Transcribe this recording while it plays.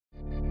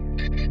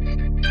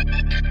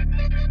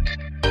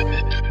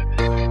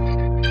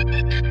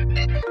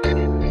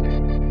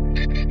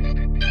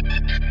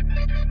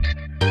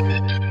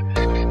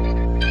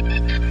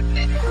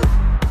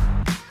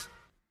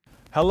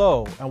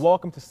Hello, and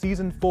welcome to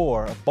Season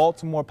 4 of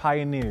Baltimore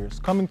Pioneers,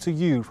 coming to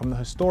you from the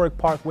historic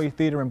Parkway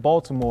Theater in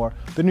Baltimore,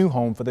 the new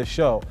home for this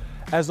show.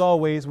 As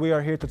always, we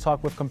are here to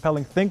talk with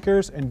compelling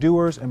thinkers and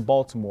doers in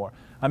Baltimore.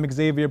 I'm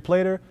Xavier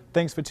Plater.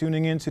 Thanks for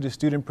tuning in to the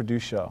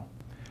student-produced show.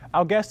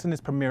 Our guest in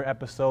this premiere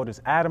episode is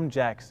Adam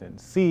Jackson,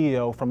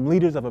 CEO from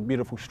Leaders of a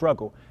Beautiful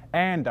Struggle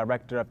and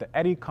director of the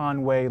Eddie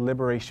Conway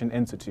Liberation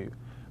Institute.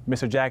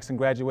 Mr. Jackson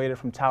graduated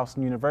from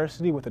Towson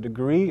University with a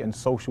degree in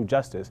social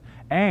justice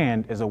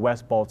and is a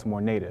West Baltimore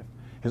native.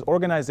 His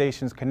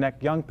organizations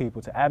connect young people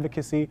to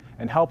advocacy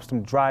and helps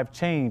them drive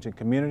change in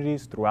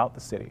communities throughout the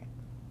city.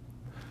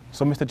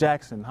 So, Mr.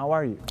 Jackson, how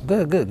are you?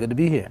 Good to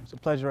be here. It's a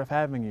pleasure of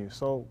having you.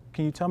 So,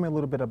 can you tell me a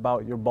little bit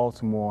about your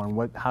Baltimore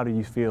and how do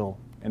you feel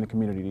in the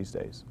community these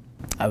days?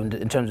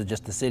 In terms of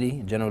just the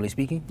city, generally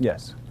speaking?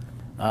 Yes.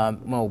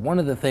 Well, one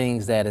of the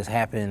things that has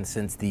happened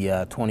since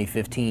the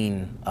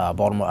 2015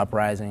 Baltimore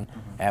uprising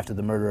after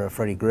the murder of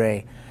Freddie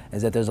Gray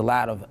is that there's a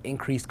lot of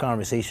increased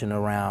conversation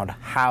around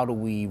how do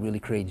we really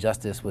create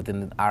justice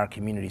within our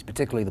communities,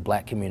 particularly the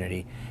black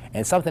community.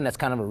 And something that's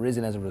kind of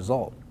arisen as a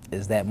result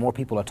is that more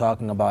people are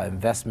talking about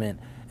investment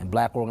in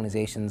black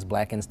organizations,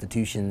 black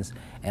institutions,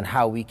 and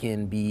how we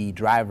can be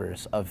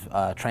drivers of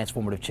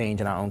transformative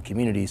change in our own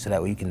communities so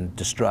that we can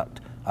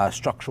disrupt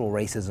structural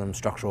racism,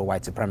 structural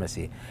white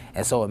supremacy.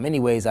 And so in many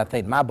ways, I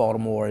think my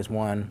Baltimore is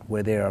one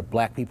where there are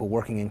black people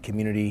working in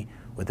community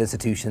with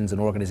institutions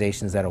and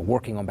organizations that are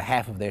working on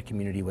behalf of their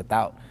community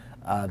without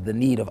the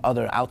need of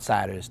other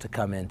outsiders to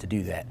come in to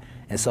do that.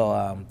 And so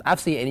I've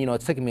seen, and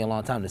it's taken me a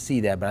long time to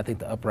see that, but I think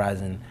the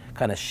uprising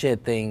kind of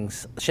shed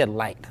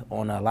light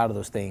on a lot of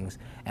those things.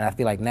 And I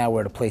feel like now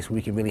we're at a place where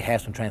we can really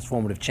have some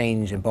transformative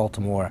change in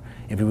Baltimore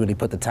if we really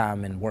put the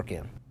time and work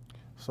in.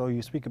 So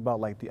you speak about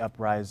like the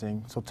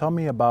uprising. So tell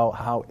me about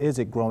how is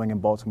it growing in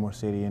Baltimore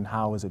City and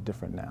how is it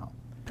different now?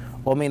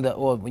 Well, I mean,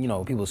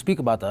 when people speak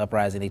about the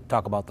uprising, they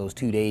talk about those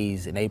 2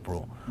 days in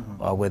April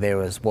where there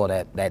was,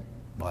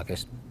 I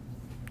guess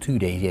 2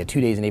 days, yeah,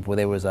 2 days in April,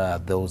 there was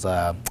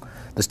the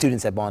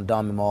students at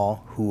Bondome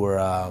Mall who were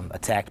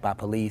attacked by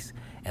police.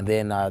 And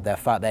then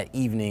that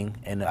evening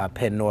in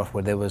Penn North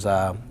where there was,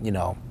 the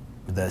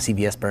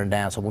CVS burned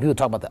down. So when people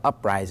talk about the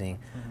uprising,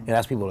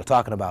 that's what people are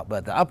talking about.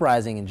 But the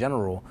uprising in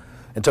general,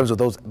 in terms of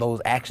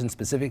those actions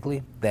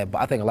specifically, that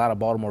I think a lot of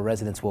Baltimore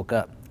residents woke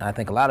up. And I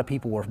think a lot of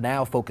people were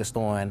now focused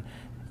on,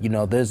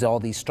 there's all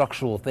these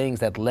structural things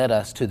that led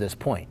us to this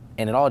point.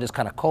 And it all just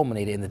kind of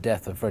culminated in the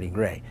death of Freddie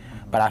Gray.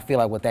 But I feel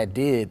like what that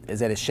did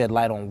is that it shed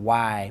light on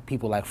why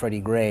people like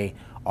Freddie Gray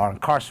are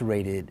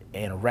incarcerated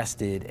and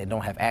arrested and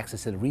don't have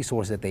access to the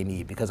resources that they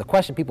need. Because a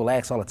question people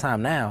ask all the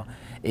time now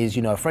is,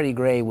 if Freddie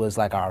Gray was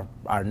like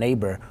our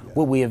neighbor,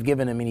 would we have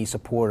given him any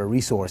support or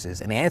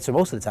resources? And the answer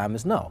most of the time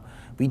is no.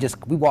 We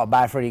walk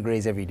by Freddie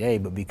Grays every day,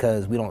 but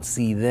because we don't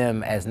see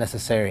them as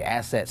necessary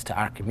assets to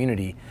our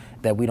community,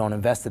 that we don't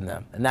invest in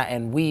them.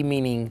 And we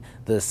meaning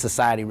the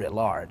society writ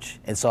large.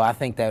 And so I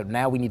think that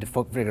now we need to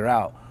figure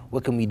out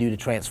what can we do to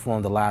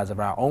transform the lives of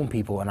our own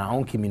people and our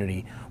own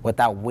community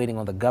without waiting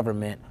on the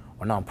government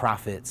or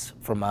nonprofits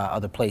from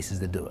other places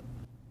to do it.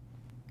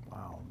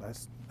 Wow,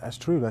 that's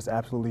true. That's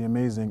absolutely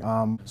amazing.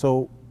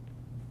 So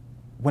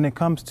when it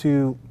comes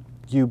to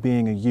you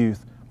being a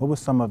youth, what were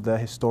some of the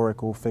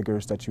historical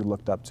figures that you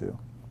looked up to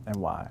and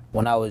why?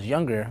 When I was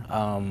younger,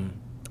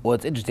 well,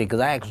 it's interesting because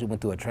I actually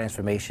went through a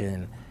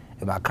transformation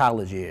in my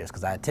college years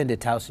because I attended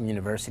Towson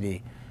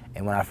University,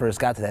 and when I first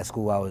got to that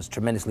school, I was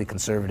tremendously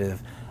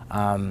conservative.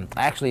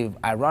 Actually,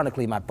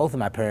 ironically, both of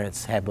my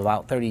parents have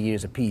about 30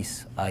 years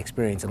apiece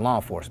experience in law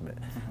enforcement.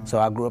 So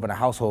I grew up in a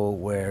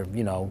household where,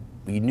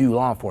 we knew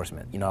law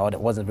enforcement. I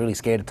wasn't really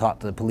scared to talk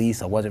to the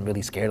police. I wasn't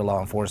really scared of law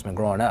enforcement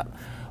growing up.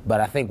 But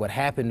I think what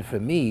happened for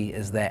me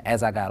is that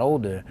as I got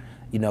older,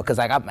 because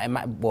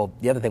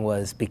the other thing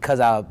was because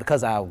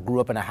I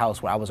grew up in a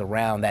house where I was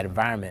around that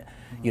environment,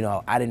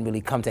 I didn't really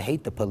come to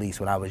hate the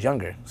police when I was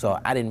younger. So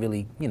I didn't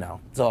really,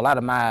 so a lot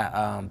of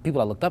my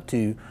people I looked up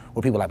to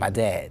were people like my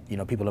dad,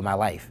 people in my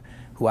life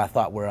who I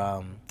thought were,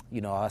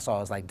 I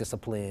saw as like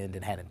disciplined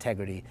and had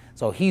integrity.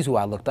 So he's who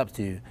I looked up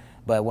to.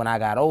 But when I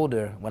got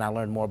older, when I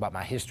learned more about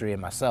my history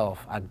and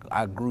myself,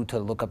 I grew to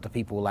look up to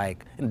people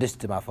like, in addition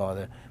to my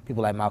father,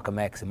 people like Malcolm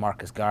X and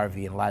Marcus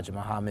Garvey and Elijah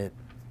Muhammad,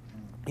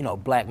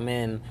 black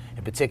men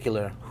in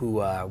particular who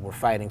were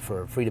fighting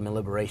for freedom and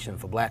liberation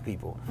for black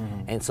people.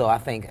 And so I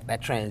think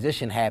that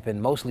transition happened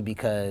mostly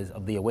because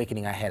of the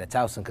awakening I had at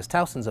Towson, because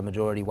Towson's a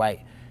majority white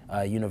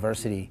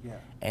university,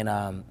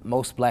 and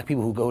most black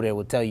people who go there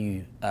will tell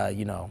you,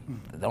 they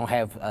don't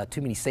have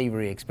too many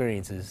savory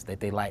experiences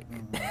that they like,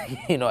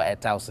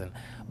 at Towson.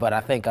 But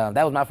I think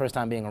that was my first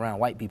time being around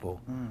white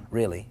people,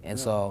 really. And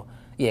so,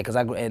 because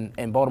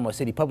in Baltimore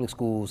City public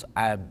schools,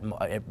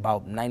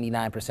 about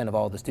 99% of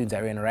all the students I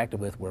ever interacted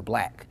with were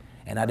black,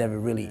 and I never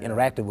really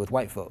interacted with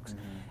white folks.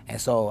 And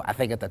so I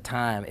think at the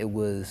time it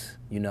was,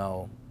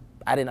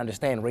 I didn't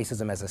understand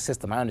racism as a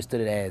system. I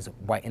understood it as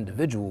white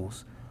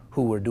individuals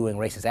who were doing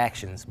racist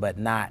actions, but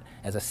not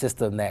as a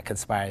system that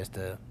conspires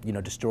to,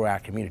 destroy our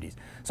communities.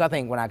 So I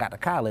think when I got to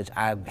college,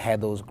 I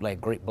had those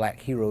like great black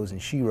heroes and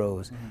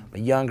sheroes.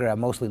 But younger, I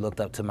mostly looked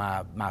up to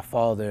my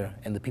father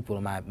and the people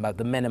in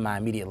the men in my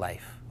immediate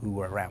life who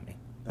were around me.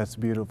 That's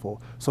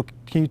beautiful. So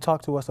can you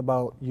talk to us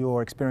about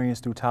your experience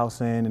through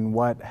Towson and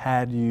what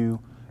had you,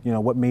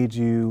 what made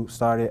you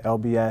start at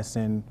LBS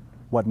and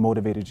what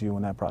motivated you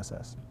in that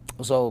process?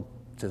 So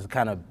to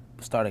kind of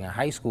starting in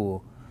high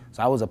school,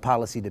 so I was a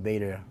policy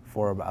debater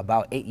for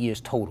about 8 years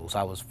total. So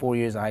I was 4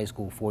 years in high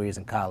school, 4 years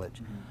in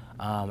college.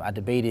 I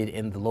debated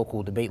in the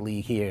local debate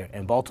league here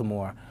in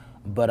Baltimore,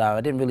 but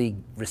I didn't really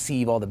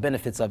receive all the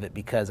benefits of it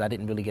because I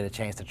didn't really get a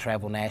chance to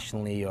travel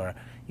nationally or,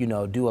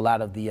 do a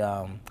lot of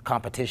the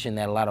competition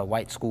that a lot of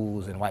white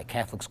schools and white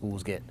Catholic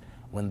schools get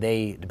when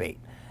they debate.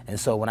 And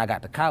so when I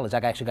got to college, I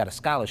actually got a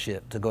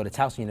scholarship to go to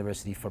Towson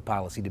University for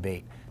policy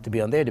debate, to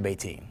be on their debate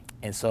team.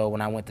 And so when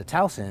I went to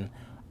Towson,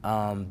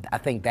 I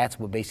think that's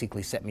what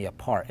basically set me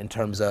apart in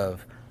terms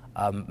of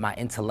my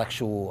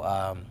intellectual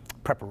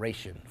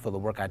preparation for the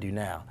work I do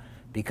now.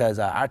 Because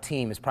our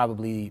team is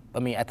probably,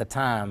 at the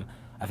time,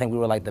 I think we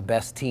were like the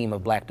best team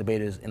of black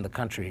debaters in the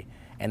country.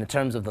 And in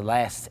terms of the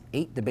last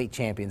 8 debate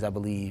champions, I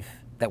believe,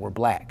 that were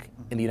black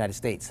in the United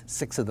States,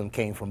 6 of them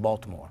came from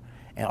Baltimore.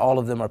 And all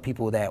of them are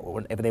people that,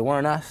 if they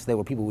weren't us, they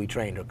were people we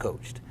trained or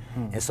coached.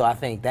 And so I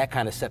think that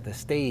kind of set the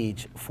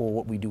stage for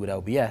what we do at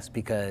LBS,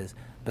 because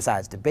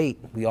besides debate,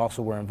 we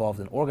also were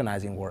involved in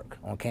organizing work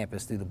on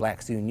campus through the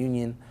Black Student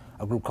Union,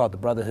 a group called the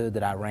Brotherhood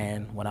that I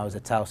ran when I was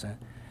at Towson.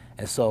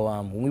 And so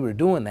when we were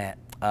doing that,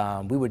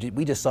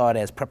 we just saw it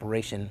as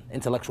preparation,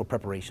 intellectual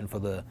preparation for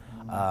the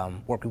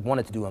work we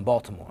wanted to do in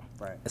Baltimore.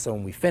 Right. And so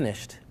when we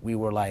finished, we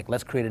were like,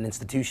 let's create an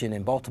institution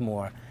in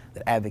Baltimore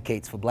that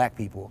advocates for black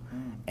people.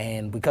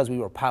 And because we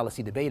were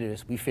policy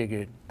debaters, we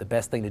figured the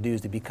best thing to do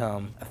is to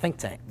become a think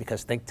tank,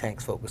 because think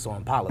tanks focus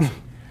on policy.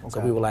 So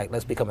we were like,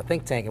 let's become a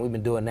think tank, and we've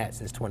been doing that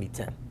since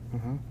 2010.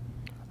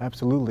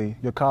 Absolutely.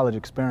 Your college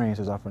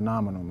experiences are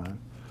phenomenal, man.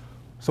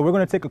 So we're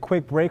going to take a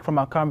quick break from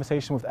our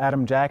conversation with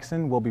Adam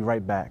Jackson. We'll be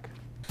right back.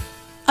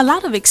 A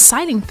lot of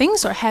exciting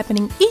things are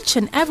happening each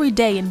and every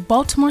day in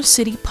Baltimore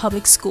City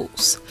Public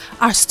Schools.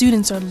 Our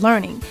students are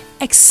learning,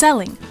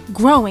 excelling,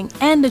 growing,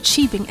 and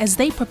achieving as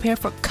they prepare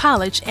for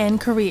college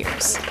and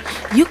careers.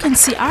 You can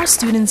see our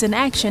students in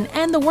action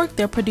and the work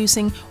they're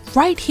producing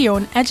right here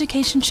on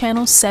Education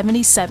Channel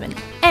 77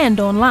 and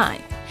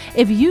online.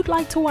 If you'd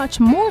like to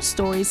watch more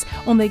stories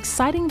on the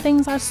exciting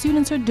things our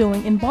students are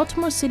doing in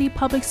Baltimore City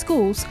Public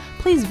Schools,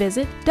 please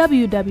visit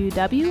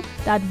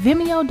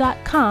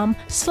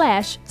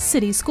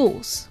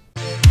www.vimeo.com/cityschools.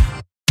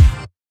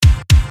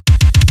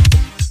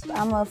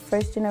 I'm a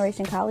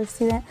first-generation college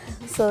student,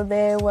 so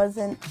there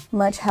wasn't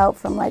much help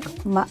from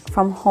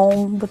from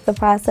home with the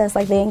process.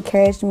 Like, they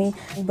encouraged me,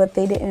 but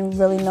they didn't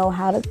really know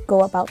how to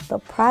go about the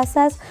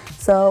process.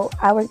 So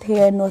I worked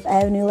here at North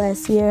Avenue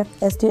last year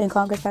as Student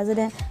Congress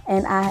President,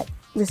 and I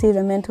received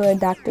a mentor,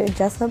 Dr.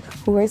 Jessup,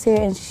 who works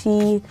here, and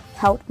she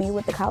helped me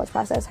with the college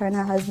process, her and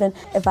her husband.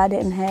 If I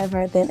didn't have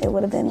her, then it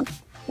would have been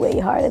way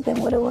harder than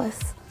what it was.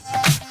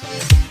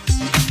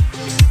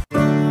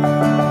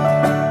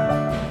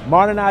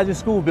 Modernizing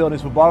school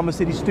buildings for Baltimore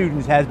City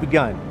students has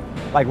begun,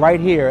 like right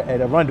here at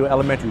Arundel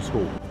Elementary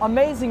School.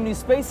 Amazing new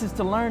spaces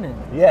to learn in.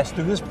 Yes,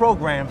 through this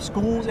program,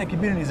 schools and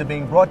communities are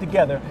being brought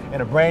together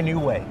in a brand new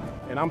way.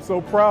 And I'm so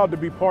proud to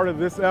be part of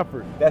this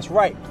effort. That's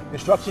right.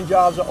 Construction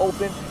jobs are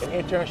open and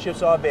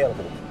internships are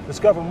available.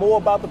 Discover more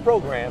about the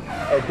program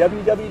at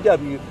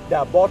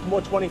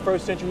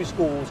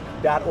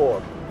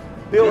www.baltimore21stcenturyschools.org.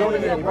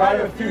 Building a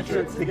brighter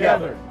future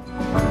together.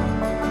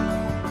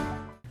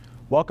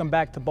 Welcome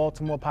back to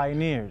Baltimore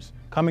Pioneers,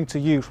 coming to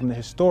you from the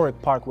historic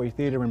Parkway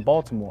Theater in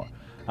Baltimore.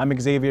 I'm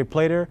Xavier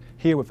Plater,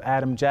 here with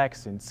Adam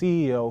Jackson,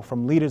 CEO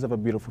from Leaders of a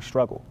Beautiful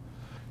Struggle.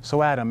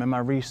 So Adam, in my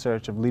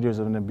research of Leaders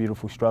of a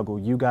Beautiful Struggle,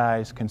 you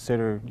guys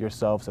consider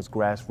yourselves as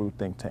grassroots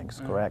think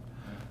tanks, correct?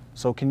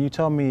 So can you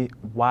tell me,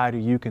 why do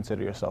you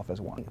consider yourself as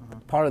one?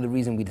 Part of the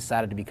reason we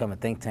decided to become a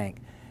think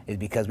tank is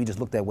because we just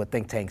looked at what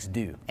think tanks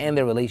do and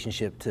their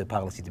relationship to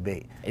policy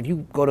debate. If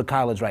you go to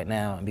college right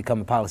now and become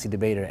a policy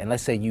debater, and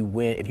let's say you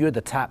win, if you're the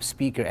top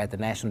speaker at the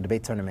National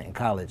Debate Tournament in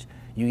college,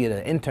 you get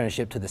an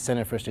internship to the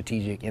Center for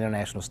Strategic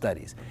International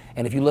Studies.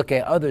 And if you look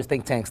at other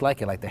think tanks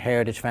like it, like the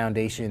Heritage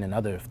Foundation and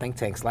other think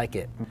tanks like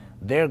it,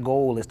 their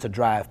goal is to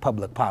drive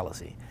public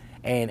policy.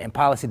 And in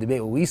policy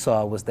debate, what we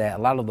saw was that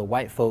a lot of the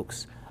white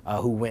folks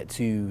who went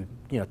to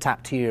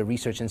top tier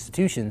research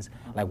institutions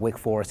like Wake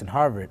Forest and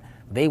Harvard,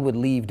 they would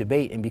leave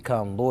debate and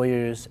become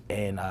lawyers,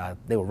 and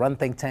they would run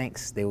think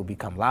tanks, they would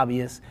become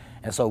lobbyists.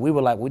 And so we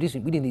were like, we just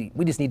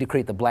need to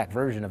create the black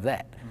version of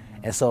that.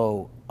 And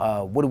so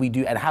what do we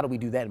do, and how do we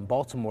do that in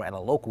Baltimore at a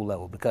local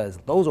level? Because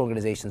those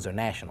organizations are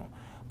national.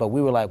 But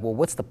we were like, well,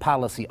 what's the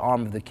policy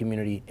arm of the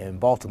community in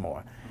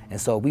Baltimore?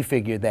 And so we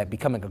figured that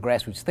becoming a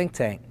grassroots think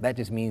tank, that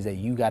just means that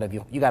you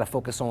gotta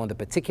focus on the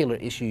particular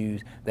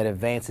issues that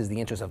advances the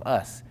interests of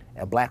us,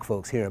 black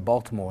folks here in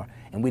Baltimore,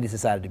 and we just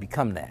decided to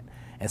become that.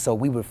 And so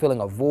we were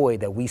filling a void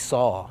that we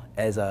saw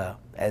as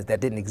that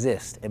didn't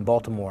exist in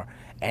Baltimore.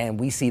 And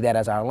we see that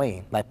as our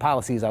lane. Like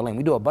policy is our lane.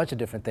 We do a bunch of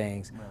different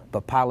things,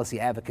 but policy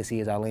advocacy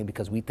is our lane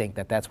because we think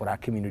that that's what our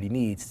community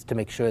needs to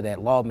make sure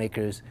that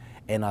lawmakers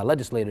and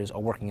legislators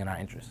are working in our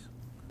interests.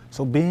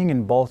 So being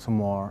in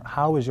Baltimore,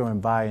 how is your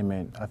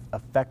environment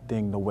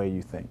affecting the way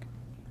you think?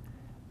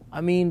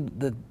 I mean,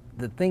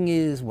 the thing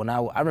is, when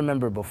I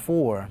remember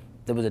before,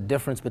 there was a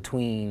difference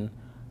between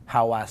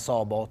how I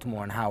saw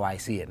Baltimore and how I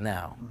see it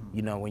now.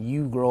 You know, when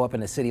you grow up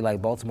in a city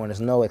like Baltimore,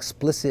 there's no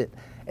explicit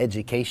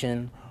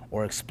education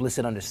or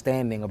explicit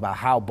understanding about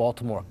how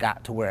Baltimore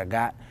got to where it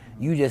got.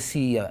 You just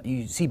see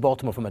you see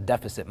Baltimore from a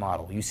deficit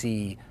model. You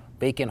see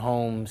vacant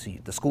homes,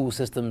 the school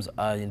systems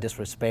in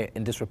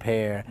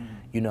disrepair.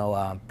 You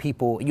know,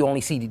 people. You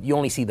only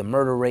see the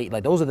murder rate.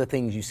 Like those are the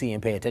things you see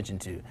and pay attention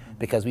to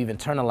because we've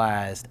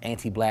internalized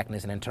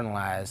anti-blackness and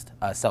internalized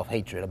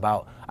self-hatred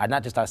about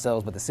not just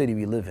ourselves but the city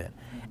we live in.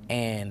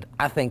 And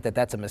I think that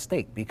that's a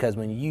mistake because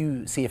when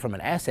you see it from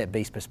an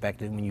asset-based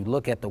perspective, when you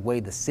look at the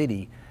way the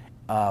city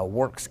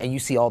works and you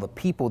see all the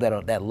people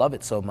that love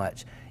it so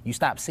much, you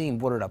stop seeing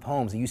boarded up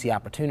homes and you see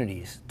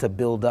opportunities to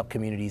build up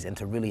communities and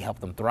to really help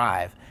them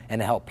thrive and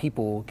to help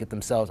people get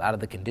themselves out of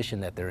the condition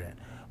that they're in.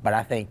 But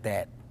I think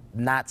that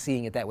not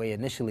seeing it that way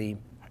initially,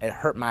 it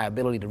hurt my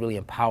ability to really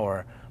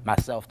empower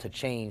myself to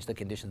change the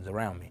conditions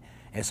around me.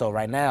 And so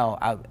right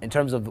now, in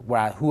terms of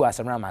who I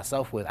surround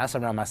myself with, I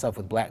surround myself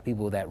with black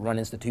people that run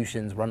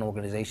institutions, run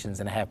organizations,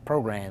 and have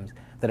programs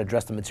that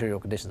address the material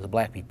conditions of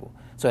black people.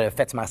 So it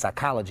affects my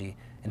psychology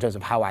in terms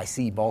of how I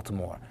see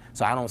Baltimore.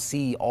 So I don't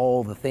see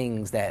all the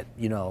things that,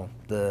 you know,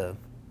 the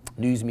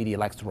news media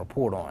likes to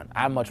report on.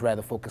 I much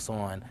rather focus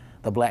on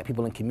the black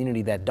people in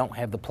community that don't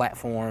have the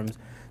platforms,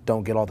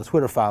 don't get all the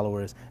Twitter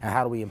followers, and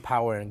how do we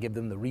empower and give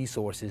them the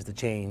resources to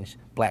change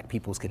black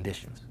people's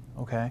conditions.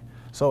 Okay.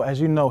 So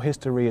as you know,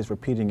 history is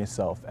repeating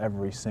itself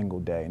every single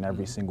day and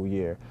every single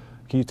year.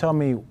 Can you tell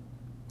me,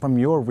 from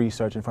your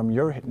research and from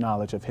your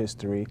knowledge of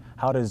history,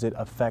 how does it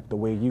affect the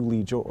way you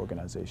lead your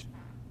organization?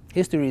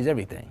 History is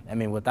everything. I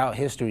mean, without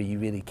history, you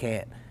really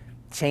can't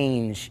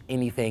change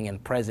anything in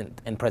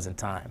present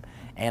time.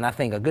 And I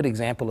think a good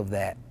example of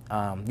that,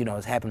 you know,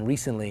 has happened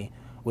recently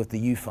with the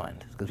Youth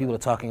Fund, because people are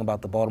talking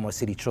about the Baltimore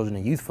City Children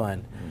and Youth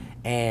Fund,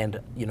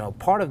 and you know,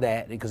 part of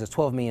that, because it's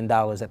 $12 million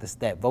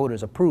that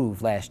voters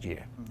approved last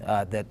year,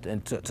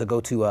 to go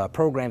to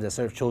programs that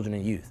serve children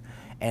and youth.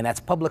 And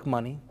that's public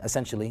money,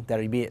 essentially,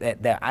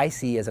 that I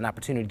see as an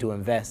opportunity to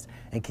invest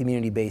in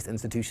community-based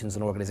institutions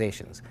and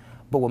organizations.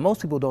 But what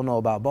most people don't know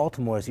about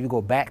Baltimore is if you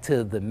go back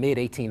to the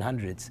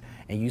mid-1800s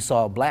and you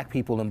saw black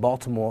people in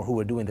Baltimore who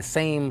were doing the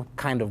same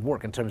kind of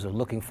work in terms of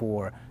looking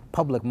for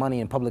public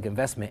money and public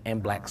investment in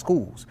black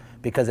schools.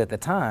 Because at the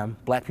time,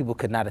 black people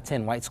could not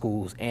attend white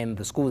schools, and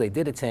the school they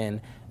did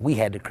attend, we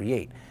had to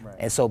create. Right.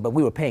 And so, but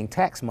we were paying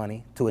tax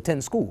money to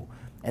attend school.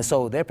 And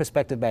so their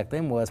perspective back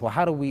then was, well,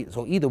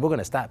 so either we're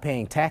gonna stop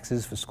paying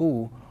taxes for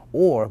school,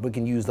 or we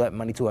can use that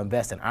money to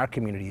invest in our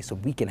community so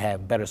we can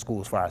have better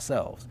schools for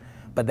ourselves.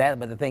 But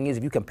the thing is,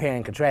 if you compare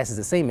and contrast, it's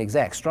the same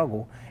exact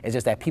struggle. It's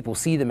just that people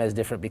see them as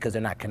different because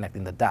they're not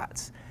connecting the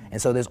dots.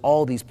 And so there's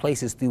all these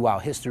places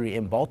throughout history,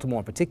 in Baltimore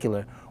in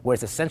particular, where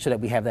it's essential that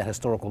we have that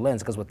historical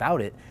lens, because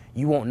without it,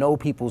 you won't know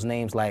people's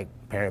names like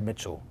Perry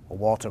Mitchell or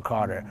Walter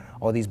Carter,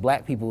 or these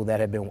black people that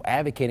have been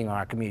advocating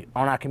on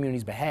our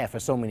community's behalf for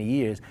so many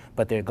years,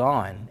 but they're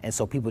gone. And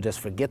so people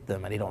just forget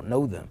them and they don't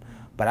know them.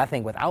 But I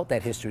think without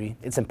that history,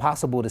 it's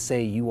impossible to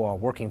say you are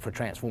working for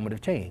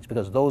transformative change,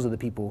 because those are the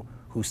people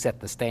who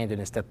set the standard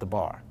and set the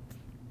bar.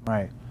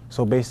 Right.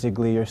 So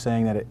basically you're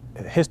saying that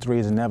history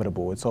is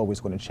inevitable, it's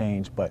always going to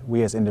change, but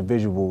we as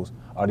individuals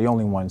are the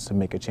only ones to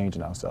make a change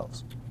in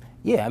ourselves.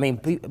 Yeah, I mean,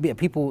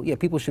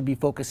 people should be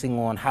focusing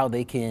on how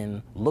they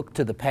can look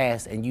to the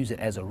past and use it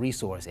as a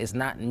resource. It's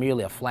not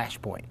merely a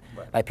flashpoint.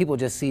 Right. Like, people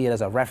just see it as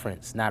a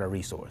reference, not a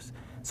resource.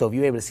 So if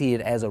you're able to see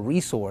it as a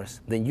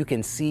resource, then you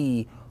can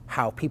see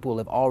how people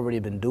have already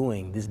been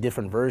doing these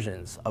different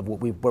versions of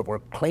what we're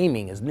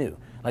claiming is new.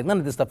 Like, none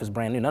of this stuff is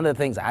brand new. None of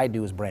the things I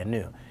do is brand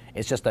new.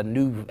 It's just a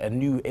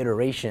new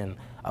iteration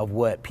of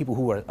what people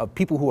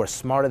who are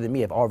smarter than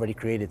me have already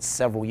created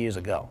several years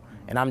ago.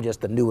 And I'm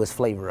just the newest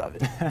flavor of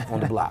it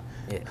on the block.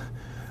 Yeah.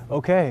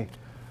 Okay,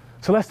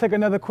 so let's take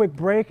another quick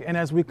break, and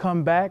as we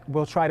come back,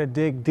 we'll try to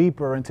dig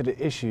deeper into the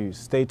issues.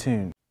 Stay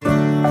tuned.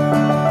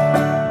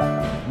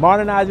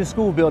 Modernizing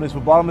school buildings for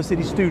Baltimore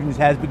City students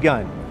has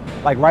begun,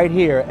 like right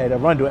here at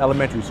Arundel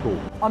Elementary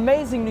School.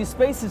 Amazing new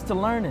spaces to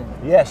learn in.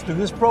 Yes, through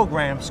this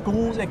program,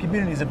 schools and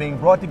communities are being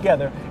brought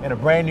together in a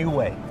brand new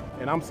way.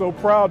 And I'm so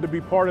proud to be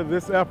part of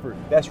this effort.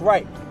 That's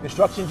right.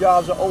 Construction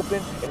jobs are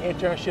open and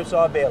internships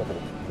are available.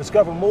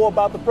 Discover more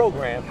about the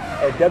program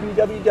at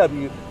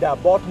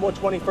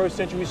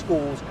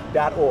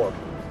www.baltimore21stcenturyschools.org.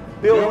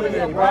 Building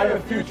a brighter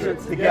future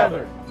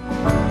together.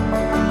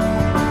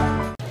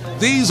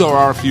 These are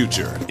our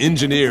future: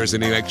 engineers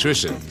and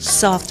electricians,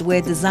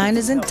 software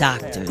designers and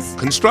doctors,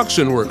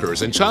 construction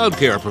workers and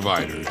childcare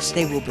providers.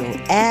 They will build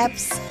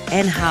apps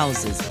and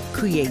houses,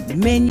 create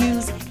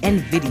menus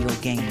and video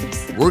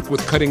games, work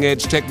with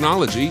cutting-edge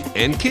technology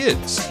and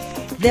kids.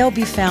 They'll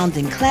be found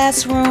in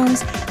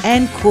classrooms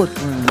and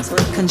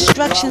courtrooms,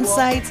 construction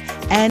sites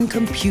and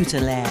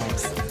computer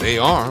labs. They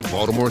are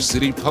Baltimore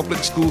City public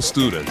school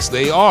students.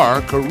 They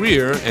are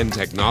career and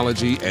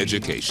technology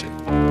education.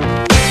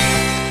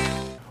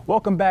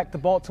 Welcome back to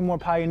Baltimore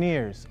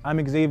Pioneers.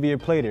 I'm Xavier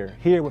Plater,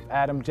 here with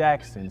Adam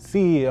Jackson,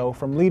 CEO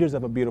from Leaders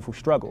of a Beautiful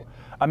Struggle,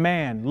 a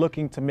man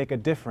looking to make a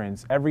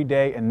difference every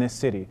day in this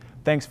city.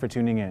 Thanks for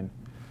tuning in.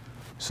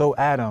 So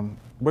Adam,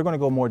 we're going to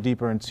go more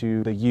deeper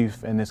into the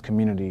youth in this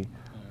community.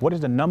 What is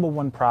the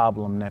 #1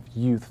 problem that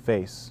youth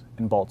face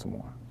in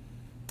Baltimore?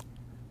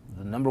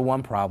 The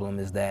 #1 problem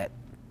is that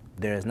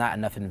there is not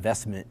enough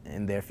investment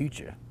in their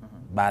future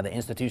by the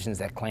institutions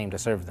that claim to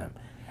serve them.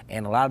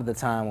 And a lot of the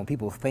time when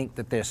people think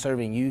that they're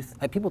serving youth,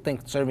 like people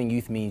think serving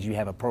youth means you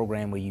have a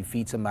program where you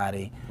feed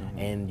somebody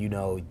and you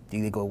know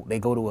they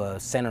go to a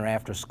center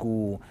after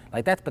school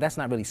like that, but that's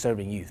not really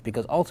serving youth,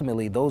 because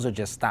ultimately those are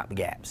just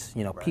stopgaps,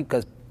 you know,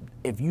 because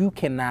if you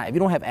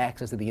don't have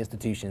access to the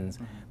institutions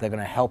that are going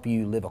to help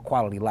you live a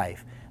quality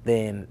life,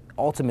 then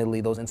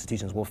ultimately those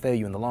institutions will fail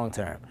you in the long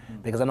term.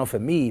 Because I know for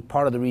me,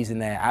 part of the reason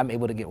that I'm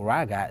able to get where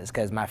I got is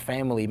because my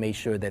family made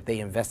sure that they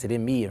invested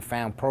in me and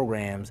found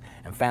programs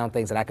and found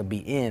things that I could be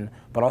in,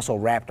 but also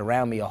wrapped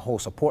around me a whole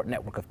support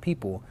network of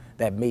people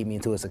that made me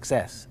into a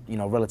success, you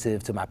know,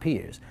 relative to my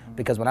peers.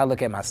 Because when I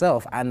look at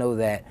myself, I know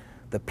that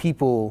the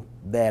people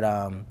that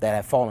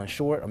have fallen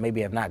short or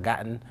maybe have not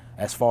gotten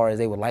as far as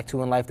they would like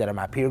to in life, that are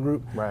my peer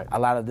group, a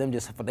lot of them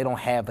they don't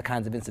have the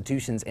kinds of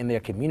institutions in their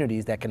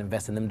communities that can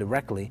invest in them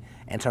directly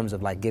in terms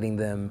of like getting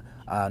them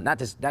not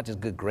just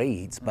good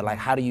grades, but like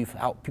how do you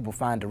help people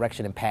find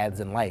direction and paths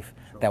in life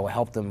that will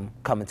help them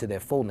come into their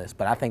fullness.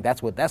 But I think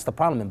that's the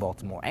problem in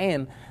Baltimore.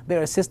 And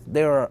there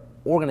are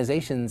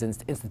organizations and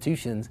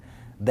institutions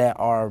that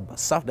are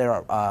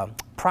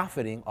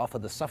profiting off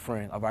of the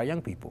suffering of our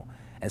young people.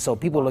 And so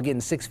people are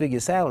getting 6-figure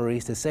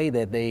salaries to say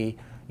that they,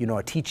 you know,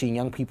 are teaching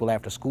young people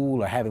after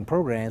school or having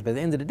programs, but at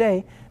the end of the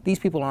day, these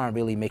people aren't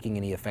really making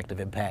any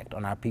effective impact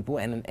on our people.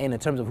 And in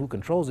terms of who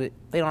controls it,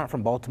 they aren't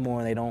from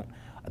Baltimore, and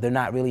they're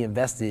not really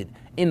invested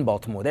in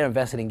Baltimore. They're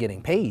invested in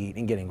getting paid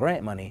and getting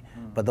grant money,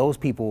 but those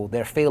people,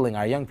 they're failing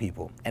our young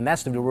people. And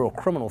that's the real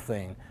criminal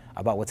thing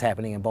about what's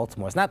happening in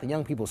Baltimore. It's not the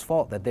young people's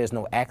fault that there's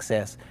no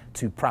access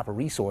to proper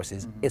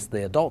resources. It's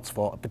the adults'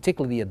 fault,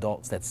 particularly the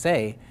adults that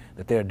say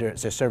that they're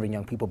serving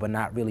young people but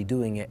not really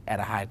doing it at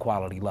a high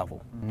quality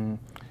level.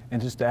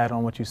 And just to add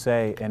on what you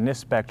say, in this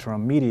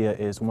spectrum, media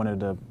is one of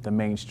the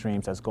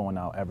mainstreams that's going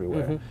out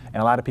everywhere.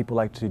 And a lot of people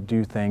like to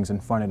do things in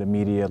front of the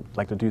media,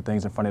 like to do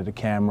things in front of the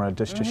camera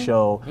just to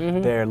show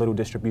their little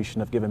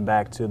distribution of giving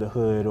back to the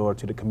hood or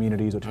to the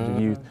communities or to the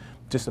youth,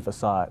 just a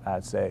facade,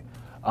 I'd say.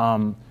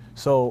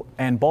 So,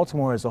 and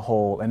Baltimore as a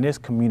whole, and this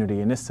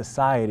community, and this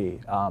society,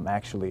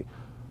 actually,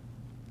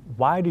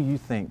 why do you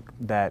think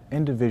that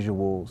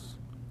individuals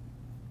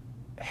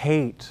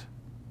hate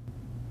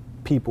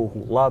people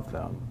who love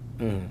them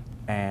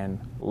and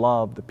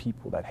love the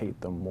people that hate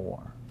them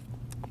more?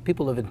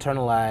 People have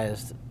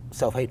internalized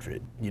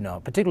self-hatred, you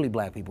know, particularly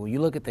black people. You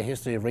look at the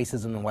history of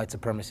racism and white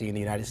supremacy in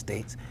the United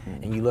States,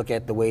 and you look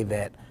at the way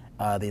that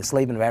the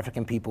enslavement of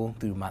African people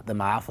through the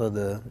Ma'afa,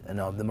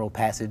 the Middle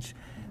Passage,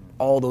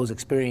 all those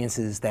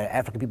experiences that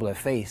African people have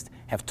faced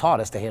have taught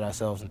us to hate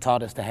ourselves and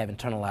taught us to have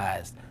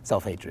internalized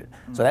self-hatred.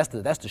 So that's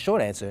the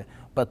short answer.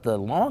 But the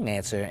long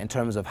answer in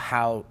terms of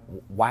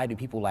why do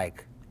people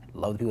like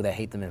love the people that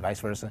hate them and vice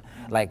versa,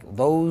 like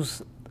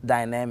those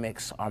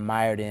dynamics are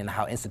mired in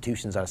how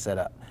institutions are set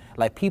up.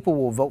 Like people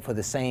will vote for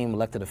the same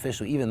elected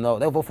official, even though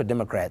they'll vote for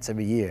Democrats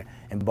every year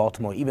in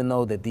Baltimore, even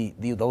though that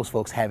those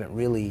folks haven't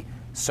really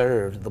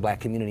served the black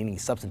community in any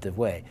substantive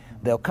way.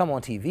 They'll come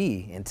on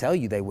TV and tell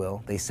you they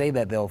will. They say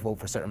that they'll vote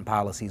for certain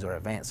policies or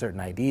advance certain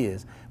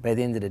ideas, but at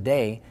the end of the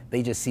day,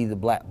 they just see the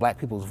black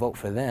people's vote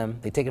for them.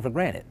 They take it for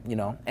granted, you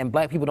know? And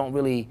black people don't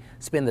really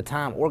spend the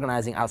time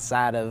organizing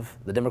outside of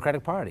the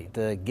Democratic Party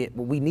to get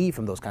what we need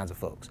from those kinds of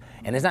folks.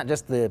 And it's not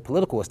just the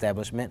political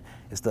establishment,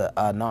 it's the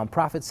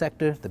nonprofit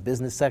sector, the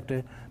business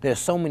sector. There's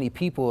so many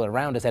people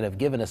around us that have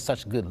given us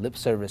such good lip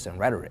service and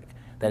rhetoric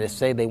that is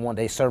say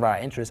they serve our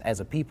interests as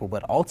a people,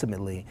 but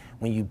ultimately,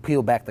 when you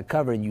peel back the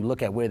cover and you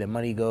look at where their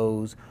money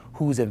goes,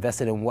 who's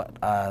invested in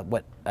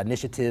what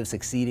initiatives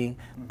succeeding,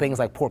 things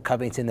like Port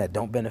Covington that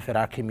don't benefit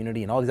our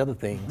community and all these other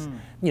things,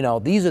 you know,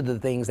 these are the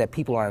things that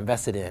people are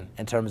invested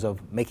in terms of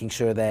making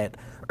sure that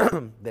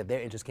that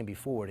their interests can be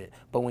forwarded.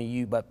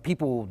 But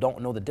people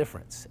don't know the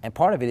difference, and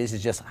part of it is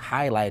just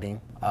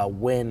highlighting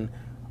when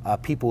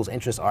people's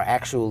interests are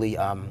actually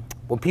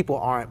when people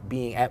aren't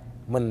being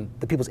when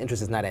the people's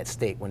interest is not at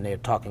stake, when they're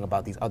talking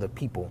about these other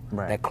people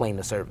that claim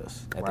the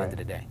service at the end of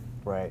the day.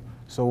 Right.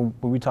 So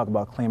when we talk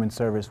about claiming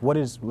service,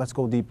 let's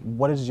go deep.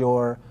 What is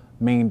your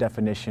main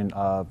definition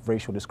of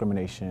racial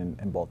discrimination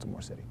in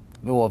Baltimore City?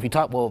 Well, if you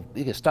talk, well,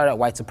 you can start at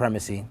white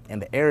supremacy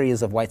and the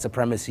areas of white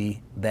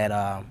supremacy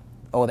that,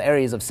 or the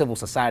areas of civil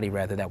society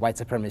rather, that white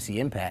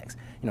supremacy impacts.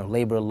 You know,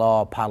 labor,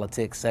 law,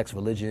 politics, sex,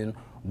 religion,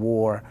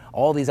 war,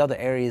 all these other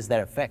areas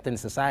that affect in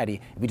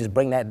society. If we just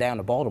bring that down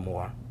to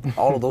Baltimore,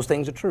 all of those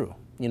things are true.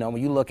 You know,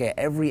 when you look at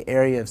every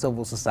area of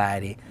civil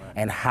society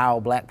and how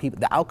black people,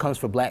 the outcomes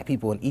for black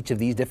people in each of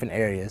these different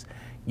areas,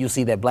 you'll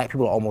see that black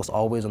people are almost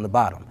always on the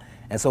bottom.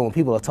 And so when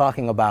people are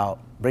talking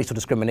about racial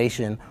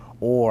discrimination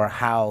or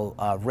how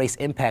race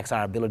impacts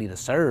our ability to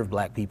serve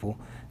black people,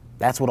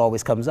 that's what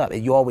always comes up.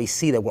 And you always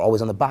see that we're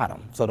always on the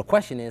bottom. So the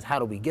question is, how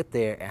do we get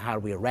there and how do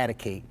we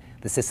eradicate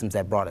the systems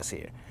that brought us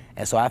here?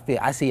 And so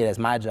I see it as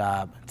my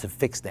job to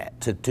fix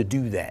that, to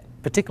do that,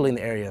 particularly in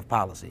the area of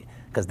policy,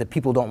 because the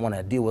people don't want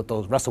to deal with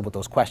those, wrestle with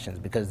those questions,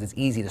 because it's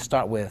easy to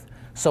start with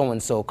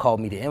so-and-so called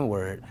me the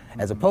N-word,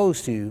 as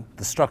opposed to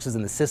the structures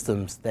and the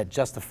systems that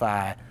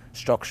justify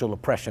structural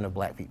oppression of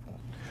black people.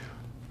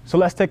 So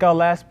let's take our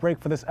last break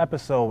for this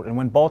episode, and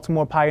when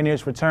Baltimore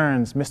Pioneers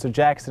returns, Mr.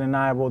 Jackson and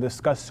I will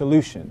discuss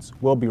solutions.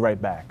 We'll be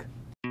right back.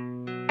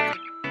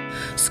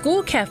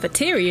 School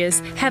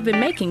cafeterias have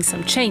been making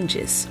some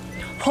changes.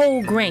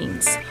 Whole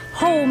grains,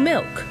 whole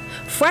milk,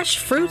 fresh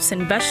fruits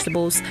and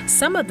vegetables,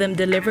 some of them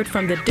delivered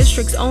from the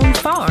district's own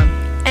farm,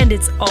 and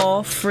it's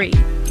all free.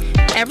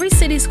 Every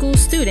city school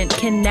student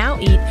can now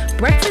eat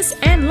breakfast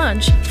and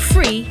lunch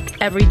free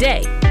every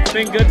day. It's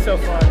been good so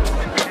far.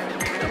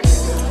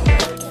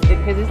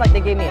 Because it's like they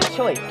gave me a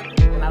choice,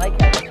 and I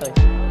like having a choice.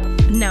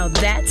 Now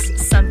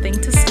that's something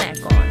to snack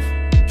on.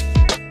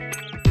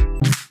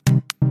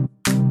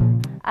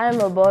 I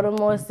am a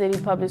Baltimore City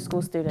public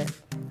school student.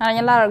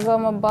 I'm a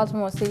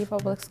Baltimore City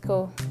public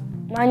school.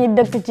 maa ngi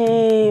dëkk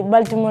ci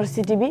Baltimore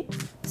City bi.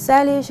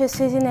 Salut, je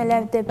suis une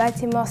élève de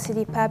Baltimore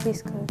City Public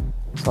School.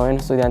 Soy un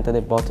estudiante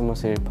de Baltimore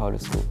City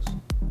Public Schools.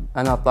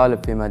 أنا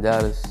طالب في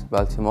مدارس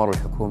بالتيمور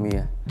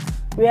الحكومية.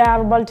 We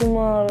are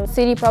Baltimore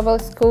City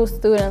Public School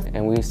students.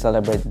 And we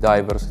celebrate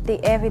diversity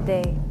every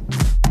day.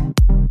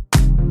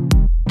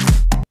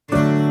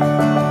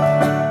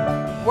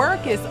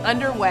 Work is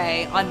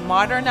underway on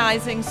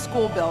modernizing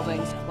school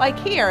buildings, like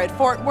here at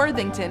Fort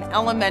Worthington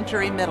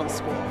Elementary Middle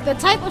School. The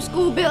type of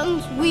school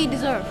buildings we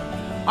deserve.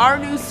 Our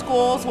new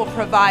schools will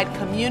provide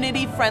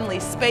community-friendly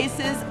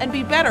spaces and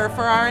be better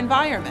for our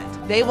environment.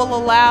 They will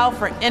allow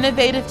for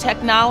innovative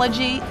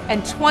technology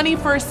and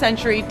 21st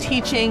century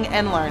teaching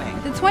and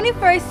learning. The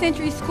 21st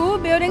Century School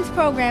Buildings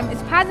program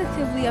is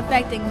positively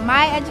affecting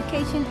my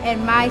education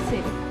and my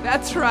city.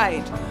 That's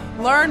right.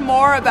 Learn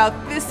more about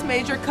this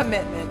major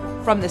commitment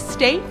from the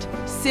state,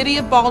 City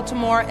of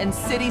Baltimore, and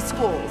city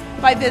schools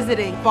by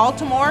visiting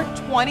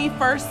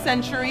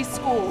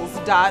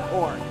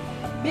baltimore21stcenturyschools.org.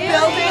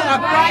 Building a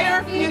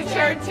brighter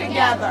future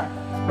together.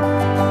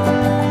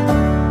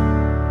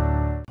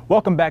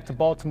 Welcome back to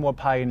Baltimore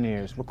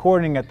Pioneers,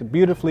 recording at the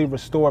beautifully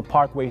restored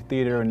Parkway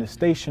Theater in the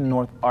Station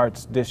North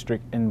Arts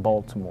District in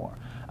Baltimore.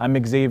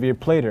 I'm Xavier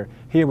Plater,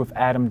 here with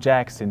Adam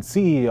Jackson,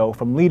 CEO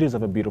from Leaders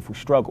of a Beautiful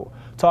Struggle,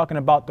 talking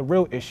about the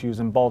real issues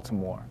in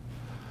Baltimore.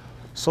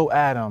 So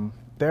Adam,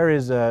 there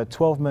is a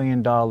 $12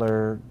 million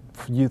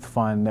youth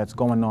fund that's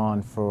going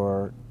on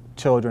for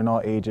children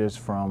all ages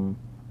from,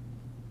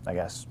 I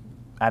guess,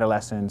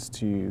 adolescence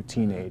to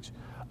teenage.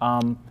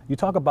 You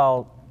talk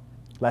about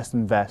let's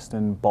invest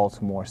in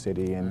Baltimore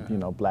City and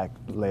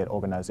black-led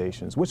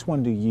organizations. Which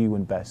one do you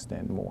invest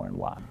in more and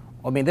why?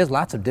 I mean, there's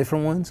lots of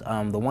different ones.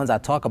 The ones I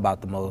talk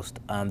about the most,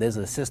 there's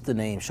a sister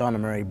named Shauna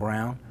Murray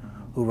Brown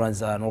who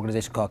runs an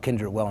organization called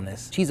Kindred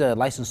Wellness. She's a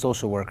licensed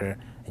social worker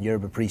and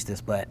Yoruba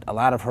priestess, but a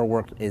lot of her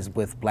work is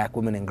with black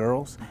women and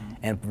girls.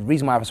 And the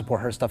reason why I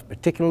support her stuff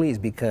particularly is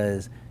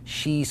because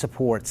she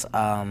supports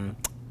a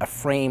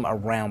frame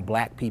around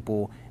black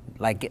people,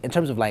 like in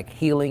terms of like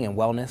healing and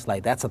wellness.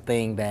 Like that's a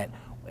thing that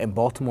in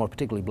Baltimore,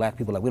 particularly black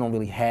people, like we don't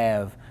really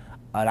have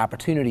an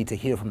opportunity to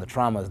heal from the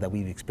traumas that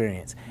we've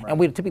experienced. Right. And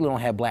we typically don't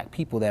have black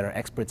people that are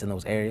experts in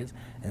those areas.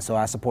 And so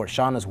I support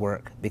Shauna's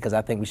work because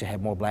I think we should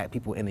have more black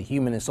people in the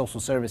human and social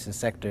services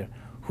sector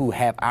who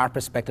have our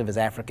perspective as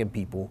African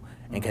people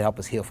and can help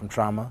us heal from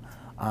trauma.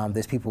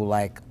 There's people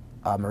like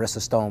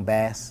Marissa Stone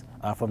Bass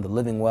from the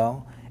Living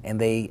Well, and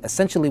they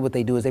essentially what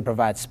they do is they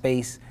provide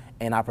space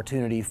and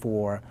opportunity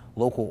for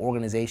local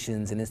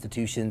organizations and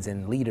institutions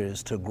and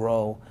leaders to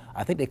grow.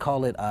 I think they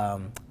call it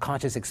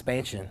conscious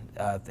expansion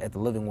at the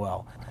Living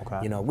Well.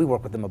 Okay. You know, we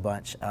work with them a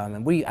bunch,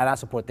 and I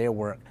support their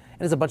work. And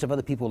there's a bunch of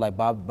other people like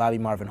Bobby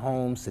Marvin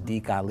Holmes,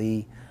 Sadiq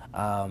Ali.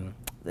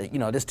 You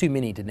know, there's too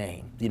many to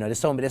name. You know,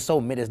 there's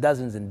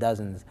dozens and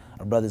dozens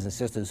of brothers and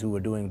sisters who are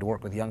doing the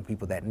work with young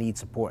people that need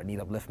support, need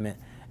upliftment.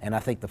 And I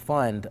think the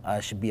fund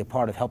should be a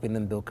part of helping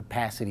them build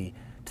capacity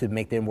to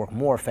make their work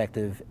more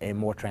effective and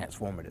more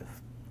transformative.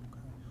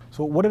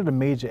 So what are the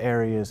major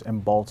areas in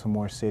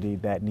Baltimore City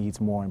that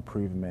needs more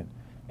improvement,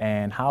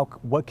 and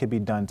what could be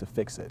done to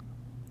fix it?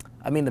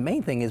 I mean, the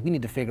main thing is we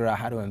need to figure out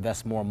how to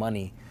invest more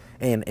money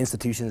in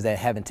institutions that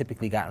haven't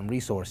typically gotten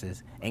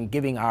resources, and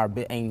giving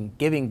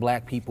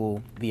black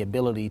people the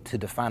ability to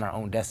define our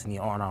own destiny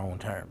on our own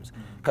terms.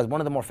 Because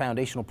one of the more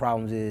foundational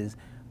problems is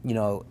you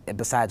know,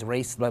 besides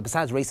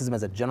racism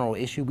as a general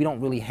issue, we don't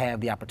really have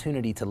the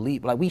opportunity to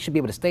leave. Like, we should be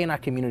able to stay in our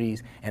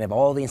communities and have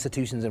all the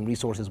institutions and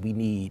resources we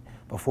need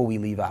before we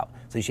leave out.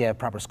 So you should have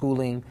proper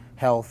schooling,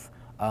 health,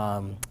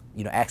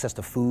 you know, access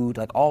to food,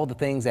 like all the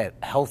things that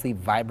healthy,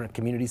 vibrant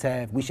communities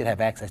have, we should have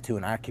access to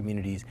in our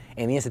communities.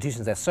 And the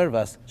institutions that serve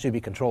us should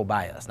be controlled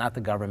by us, not the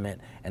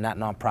government and not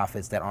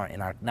nonprofits that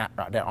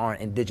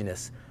aren't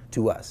indigenous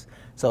to us.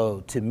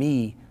 So to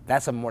me,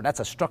 that's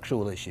a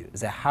structural issue,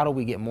 is that how do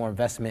we get more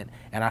investment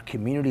in our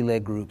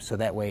community-led groups so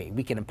that way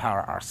we can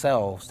empower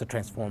ourselves to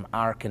transform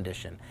our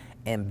condition.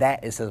 And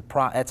that's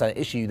an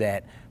issue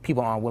that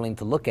people aren't willing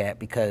to look at,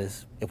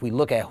 because if we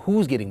look at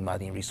who's getting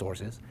money and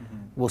resources,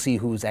 we'll see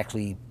who's at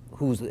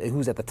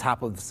the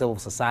top of civil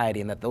society,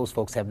 and that those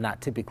folks have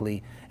not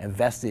typically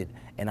invested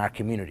in our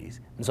communities.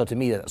 And so to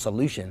me, the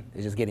solution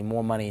is just getting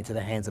more money into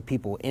the hands of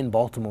people in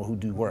Baltimore who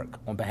do work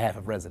on behalf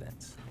of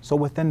residents. So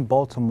within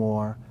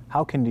Baltimore,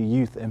 how can the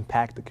youth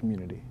impact the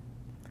community?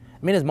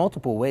 I mean, there's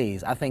multiple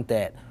ways. I think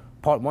that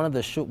one of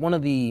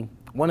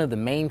the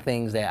main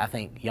things that I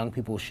think young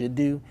people should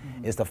do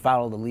is to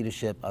follow the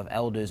leadership of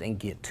elders and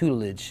get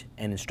tutelage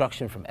and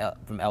instruction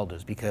from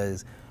elders,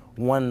 because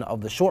one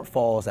of the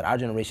shortfalls that our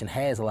generation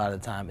has a lot of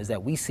the time is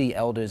that we see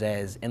elders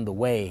as in the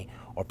way,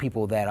 or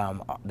people that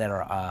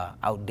are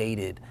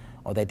outdated,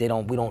 or that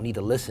we don't need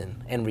to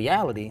listen. In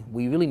reality,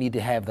 we really need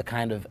to have the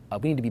kind of,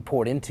 we need to be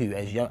poured into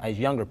as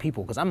younger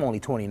people, because I'm only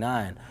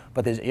 29,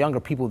 but there's younger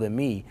people than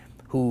me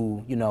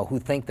who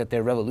think that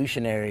they're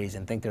revolutionaries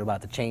and think they're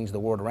about to change the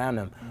world around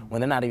them,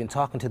 when they're not even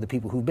talking to the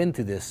people who've been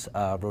through this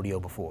rodeo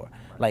before.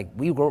 Like,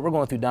 we're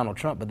going through Donald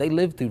Trump, but they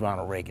lived through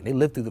Ronald Reagan. They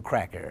lived through the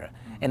crack era.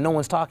 And no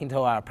one's talking to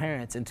our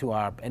parents and to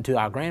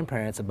our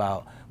grandparents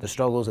about the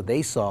struggles that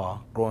they saw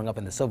growing up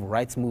in the civil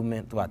rights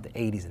movement throughout the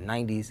 80s and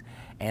 90s.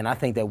 And I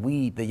think that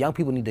the young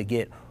people need to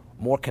get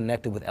more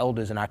connected with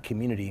elders in our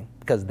community,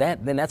 because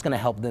then that's going to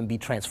help them be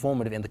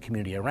transformative in the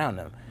community around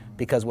them.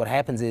 Because what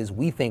happens is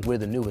we think we're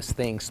the newest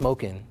thing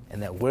smoking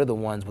and that we're the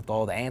ones with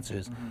all the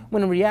answers,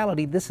 when in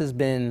reality these have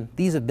been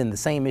the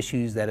same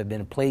issues that have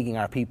been plaguing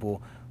our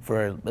people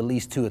for at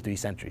least 2 or 3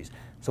 centuries.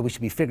 So we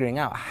should be figuring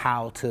out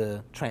how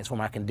to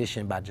transform our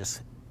condition by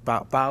just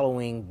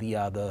following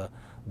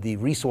the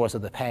resource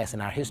of the past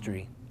in our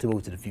history to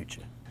move to the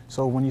future.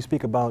 So when you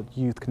speak about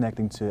youth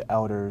connecting to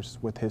elders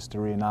with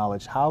history and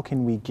knowledge, how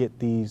can we get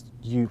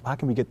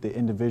the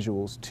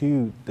individuals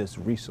to this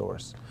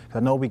resource? I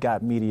know we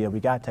got media,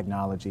 we got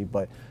technology,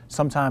 but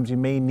sometimes you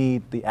may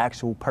need the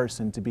actual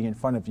person to be in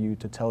front of you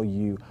to tell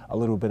you a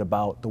little bit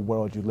about the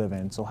world you live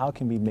in. So how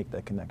can we make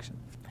that connection?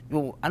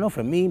 Well, I know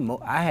for me,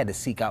 I had to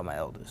seek out my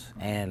elders.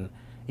 And,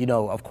 you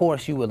know, of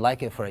course you would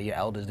like it for your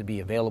elders to be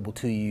available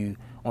to you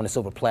on a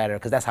silver platter,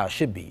 because that's how it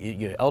should be.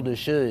 Your elders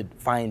should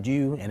find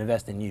you and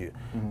invest in you.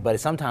 But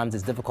sometimes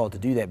it's difficult to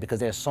do that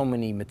because there's so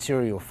many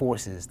material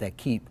forces that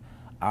keep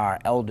our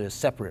elders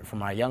separate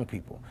from our young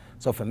people.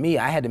 So for me,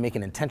 I had to make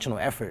an intentional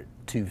effort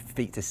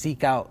to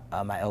seek out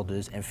my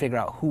elders and figure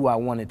out who I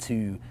wanted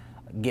to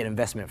get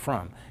investment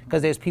from.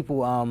 Because there's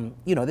people,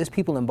 you know, there's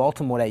people in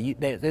Baltimore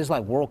there's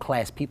like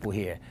world-class people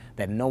here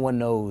that no one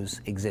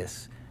knows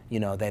exists. You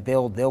know, that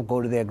they'll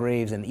go to their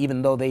graves, and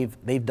even though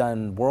they've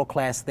done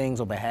world-class things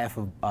on behalf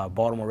of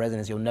Baltimore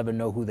residents, you'll never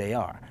know who they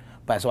are.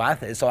 But so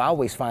I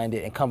always find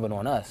it incumbent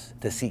on us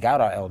to seek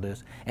out our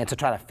elders and to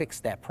try to fix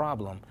that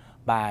problem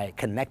by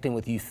connecting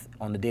with youth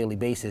on a daily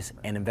basis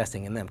and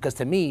investing in them. Because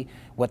to me,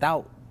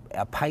 without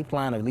a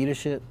pipeline of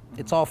leadership,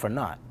 it's all for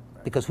naught.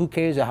 Because who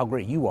cares how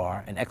great you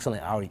are and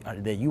excellent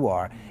that you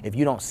are if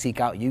you don't seek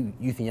out youth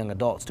and young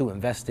adults to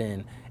invest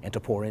in and to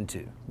pour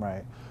into.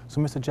 Right.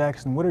 So Mr.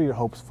 Jackson, what are your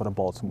hopes for the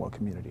Baltimore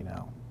community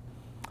now?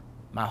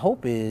 My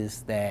hope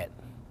is that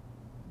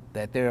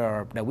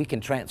we can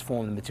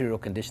transform the material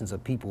conditions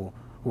of people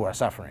who are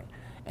suffering.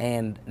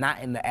 And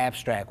not in the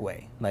abstract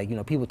way. Like, you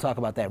know, people talk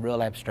about that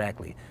real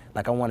abstractly.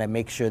 Like, I want to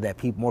make sure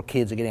that more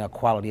kids are getting a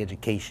quality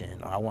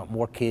education, or I want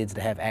more kids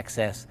to have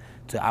access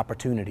to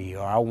opportunity,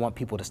 or I want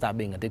people to stop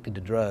being addicted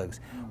to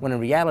drugs. When in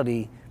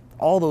reality,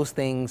 all those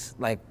things,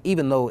 like,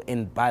 even though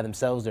by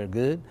themselves they're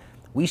good,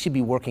 we should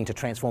be working to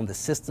transform the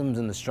systems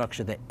and the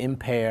structure that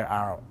impair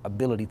our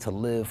ability to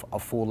live a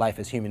full life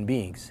as human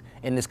beings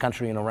in this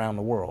country and around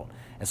the world.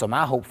 And so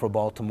my hope for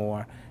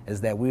Baltimore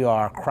is that we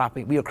are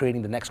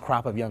creating the next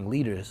crop of young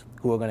leaders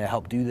who are going to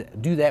help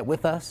do that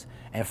with us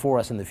and for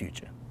us in the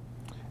future.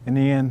 In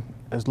the end,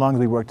 as long as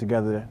we work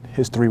together,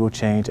 history will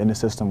change and the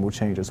system will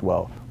change as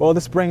well. Well,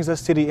 this brings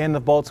us to the end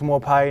of Baltimore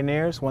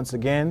Pioneers. Once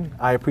again,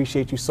 I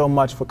appreciate you so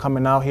much for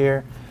coming out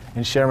here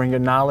and sharing your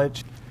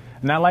knowledge.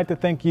 And I'd like to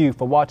thank you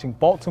for watching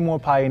Baltimore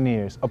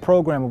Pioneers, a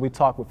program where we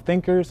talk with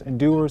thinkers and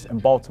doers in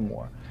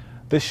Baltimore.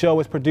 This show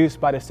is produced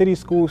by the City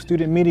School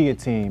Student Media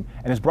Team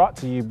and is brought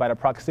to you by the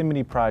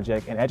Proximity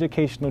Project and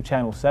Educational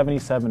Channel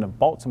 77 of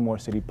Baltimore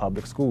City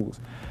Public Schools.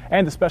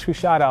 And a special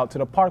shout out to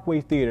the Parkway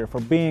Theater for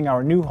being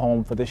our new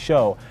home for the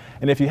show.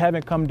 And if you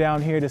haven't come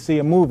down here to see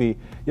a movie,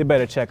 you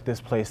better check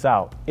this place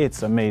out.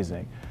 It's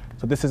amazing.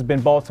 So this has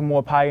been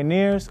Baltimore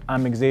Pioneers.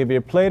 I'm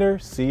Xavier Plater.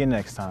 See you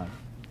next time.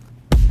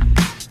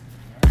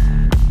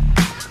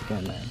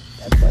 weekend, man.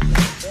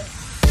 That's